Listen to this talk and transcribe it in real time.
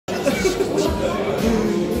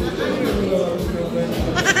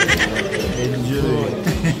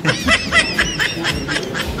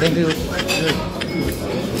Thank you.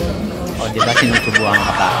 O, diba sinusubuhan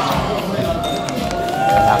ka pa?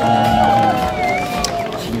 Wala akong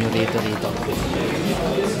senyorito rito.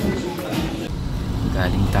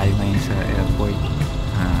 Galing tayo ngayon sa airport.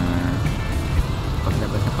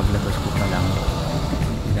 Paglabas ko pa lang,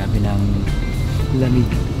 grabe ng lamig.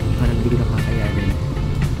 Parang hindi ko nakakayanin.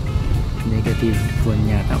 Negative 1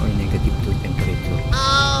 yata or negative 2 temperature.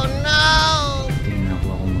 Oh no! Tingnan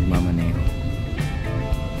ako kung magmamaneho.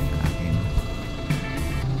 Akin.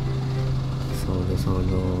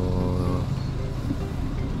 Solo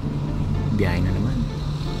biyahe na naman.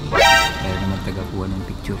 Kaya naman tagakuha ng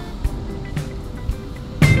picture.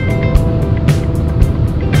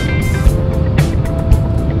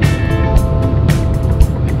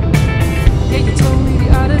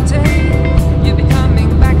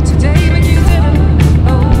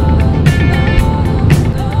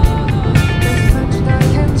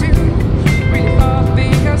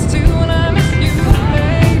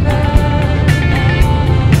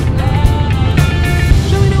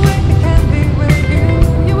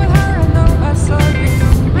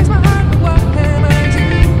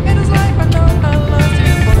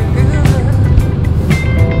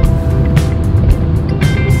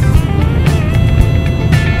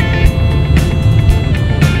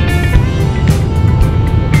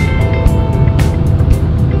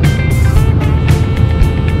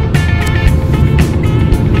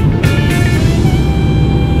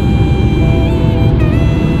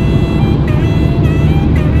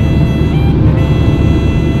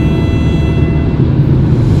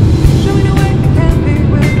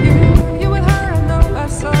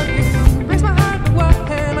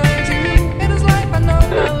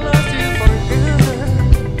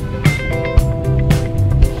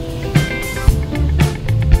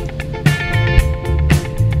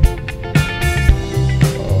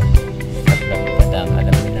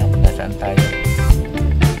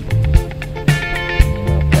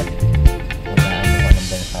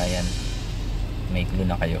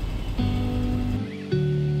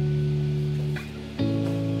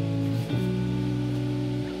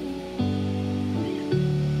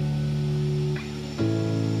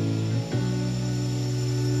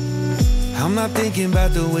 I'm not thinking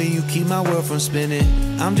about the way you keep my world from spinning.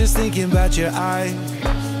 I'm just thinking about your eyes.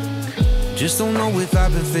 Just don't know if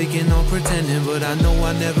I've been faking or pretending, but I know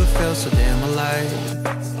I never felt so damn alive.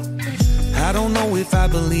 I don't know if I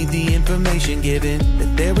believe the information given,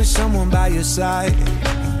 that there is someone by your side.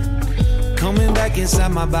 Coming back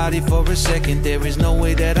inside my body for a second, there is no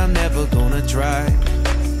way that I'm never gonna try.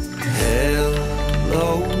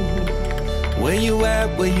 Hello, where you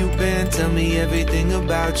at, where you been, tell me everything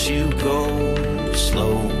about you. Go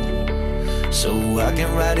slow, so I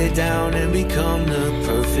can write it down and become the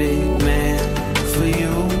perfect man for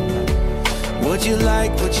you. What you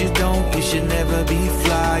like, what you don't, you should never be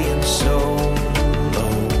flying solo.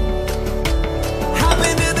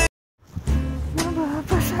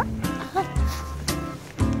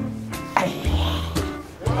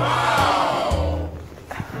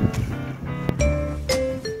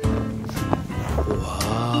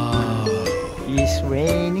 It's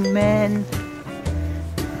raining, man.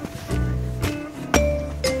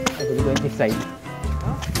 I will go this side.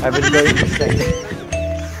 I will go this side.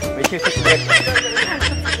 May susit back.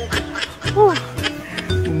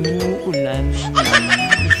 Umuulan ng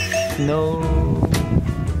snow.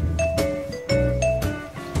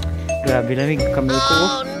 Grabe lamig kamay ko.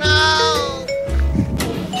 Oh no!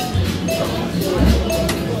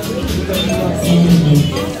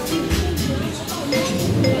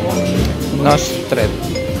 Nusr-Et.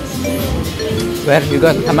 Where you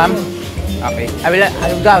going, Hamam? Okay. I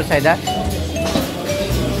will go outside, huh?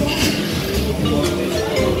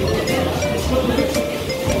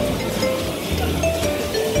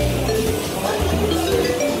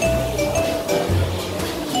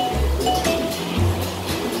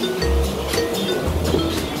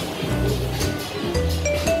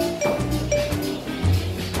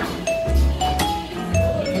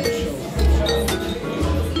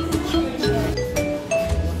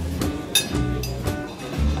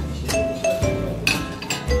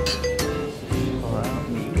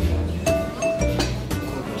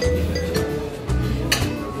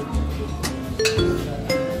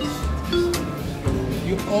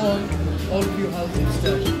 All of you housing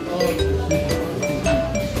stuff.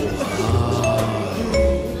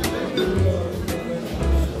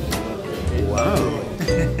 Wow.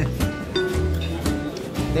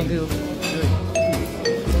 Thank you.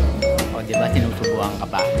 O, diba sinusubuhan ka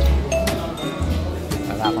pa?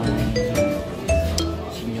 Para akong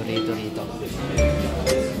senyorito rito.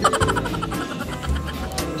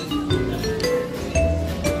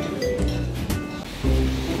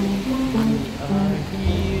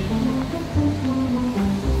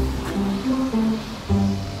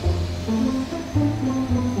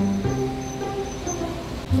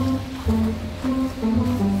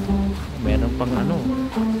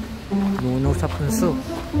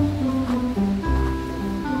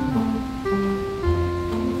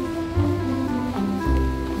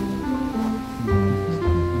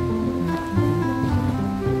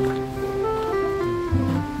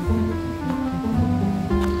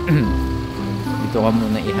 ko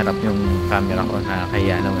muna iharap yung camera ko,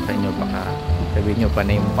 nakakaya naman sa inyo, baka sabihin nyo pa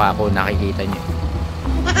na yung pa ako nakikita nyo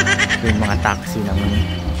yung mga taxi ng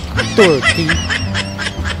Turkey.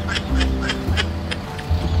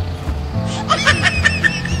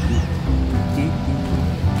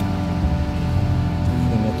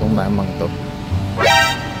 Sino itong mamang to?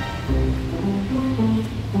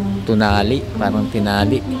 Tunali, parang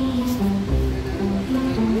tinali.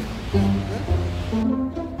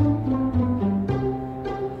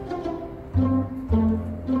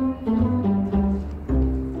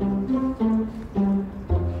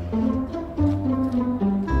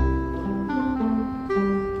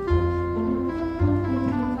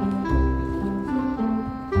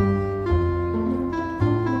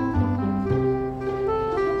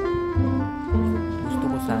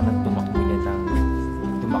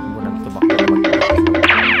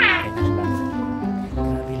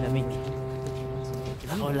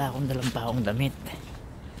 Wala akong dalang paong damit.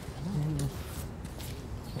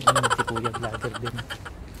 Si Kuya Vlogger din.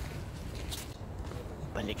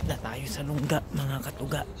 Balik na tayo sa lungga, mga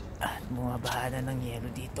katuga. At bumabaha na ng yelo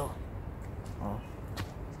dito. Oh.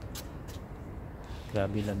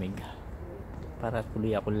 Grabe lamig. Para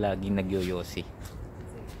tuloy ako laging nagyoyosi.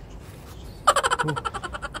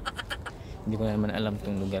 Hindi ko naman alam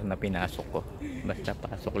tong lugar na pinasok ko. Basta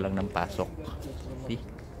pasok lang ng pasok. See?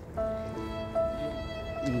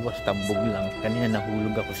 Iwas tambog lang. Kanina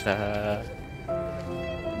nahulog ako sa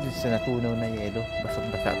natunaw na yelo.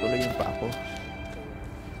 Basang-basa tuloy yung pa ako.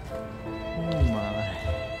 Oh my.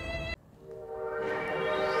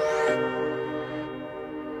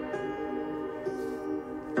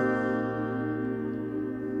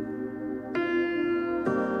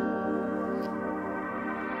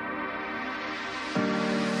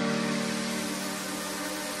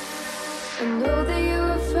 I know that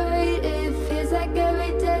you're afraid. It feels like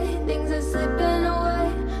every day things are slipping away.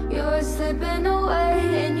 You're slipping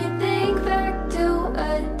away, and you think back to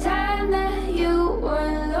a time that you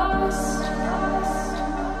were lost.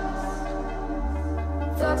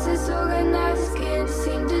 Thoughts disorganized, can't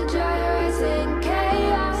seem to dry your eyes, and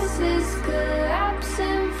chaos is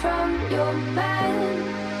collapsing from your mind.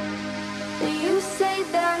 And you say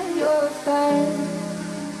that you're fine,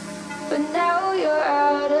 but now you're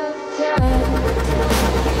out of time.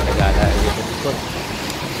 Nagala dito ko.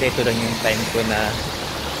 Kasi ito lang yung time ko na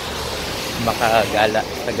makagala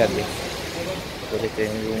sa gabi. Ito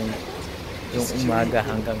yung umaga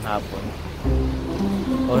hanggang hapon.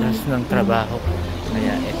 Oras ng trabaho.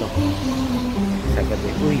 Kaya ito sa gabi.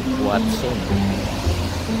 Uy, Watson.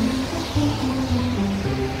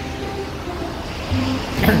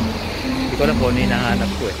 Hindi ko alam kung ano yung nahanap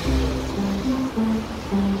ko eh.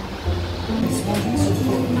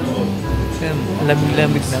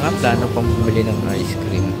 Lamig-lamig na nga, plano pang bumili ng ice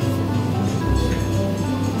cream.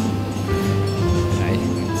 Ice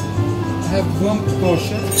cream. I have one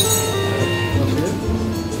portion. Okay.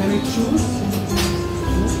 Can you choose?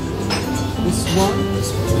 This one.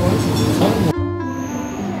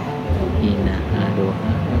 Hinahalo.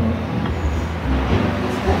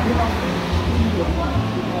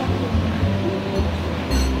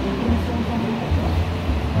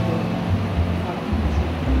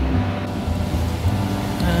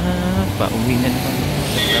 Pauwi na naman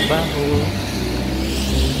sa trabaho.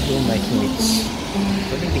 So my minutes.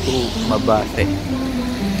 So hindi ko mabase.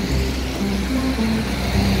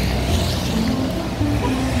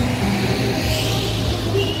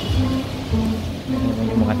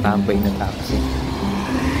 Yung mga tambay na taxi.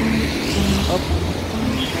 Hop.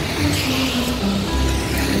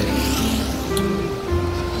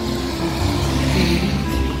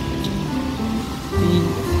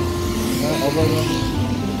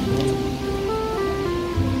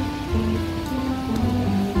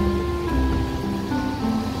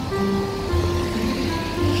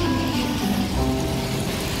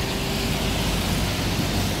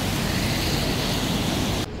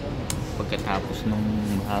 Pagkatapos ng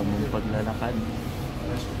mahabang paglalakad,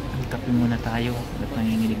 kape muna tayo at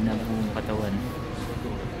nanginginig na buong katawan.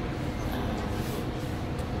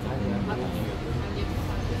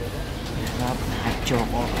 Sarap na hot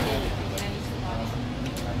choco.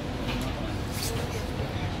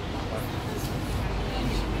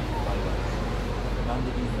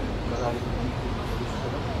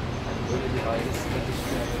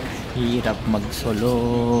 Hirap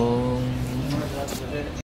magsolong.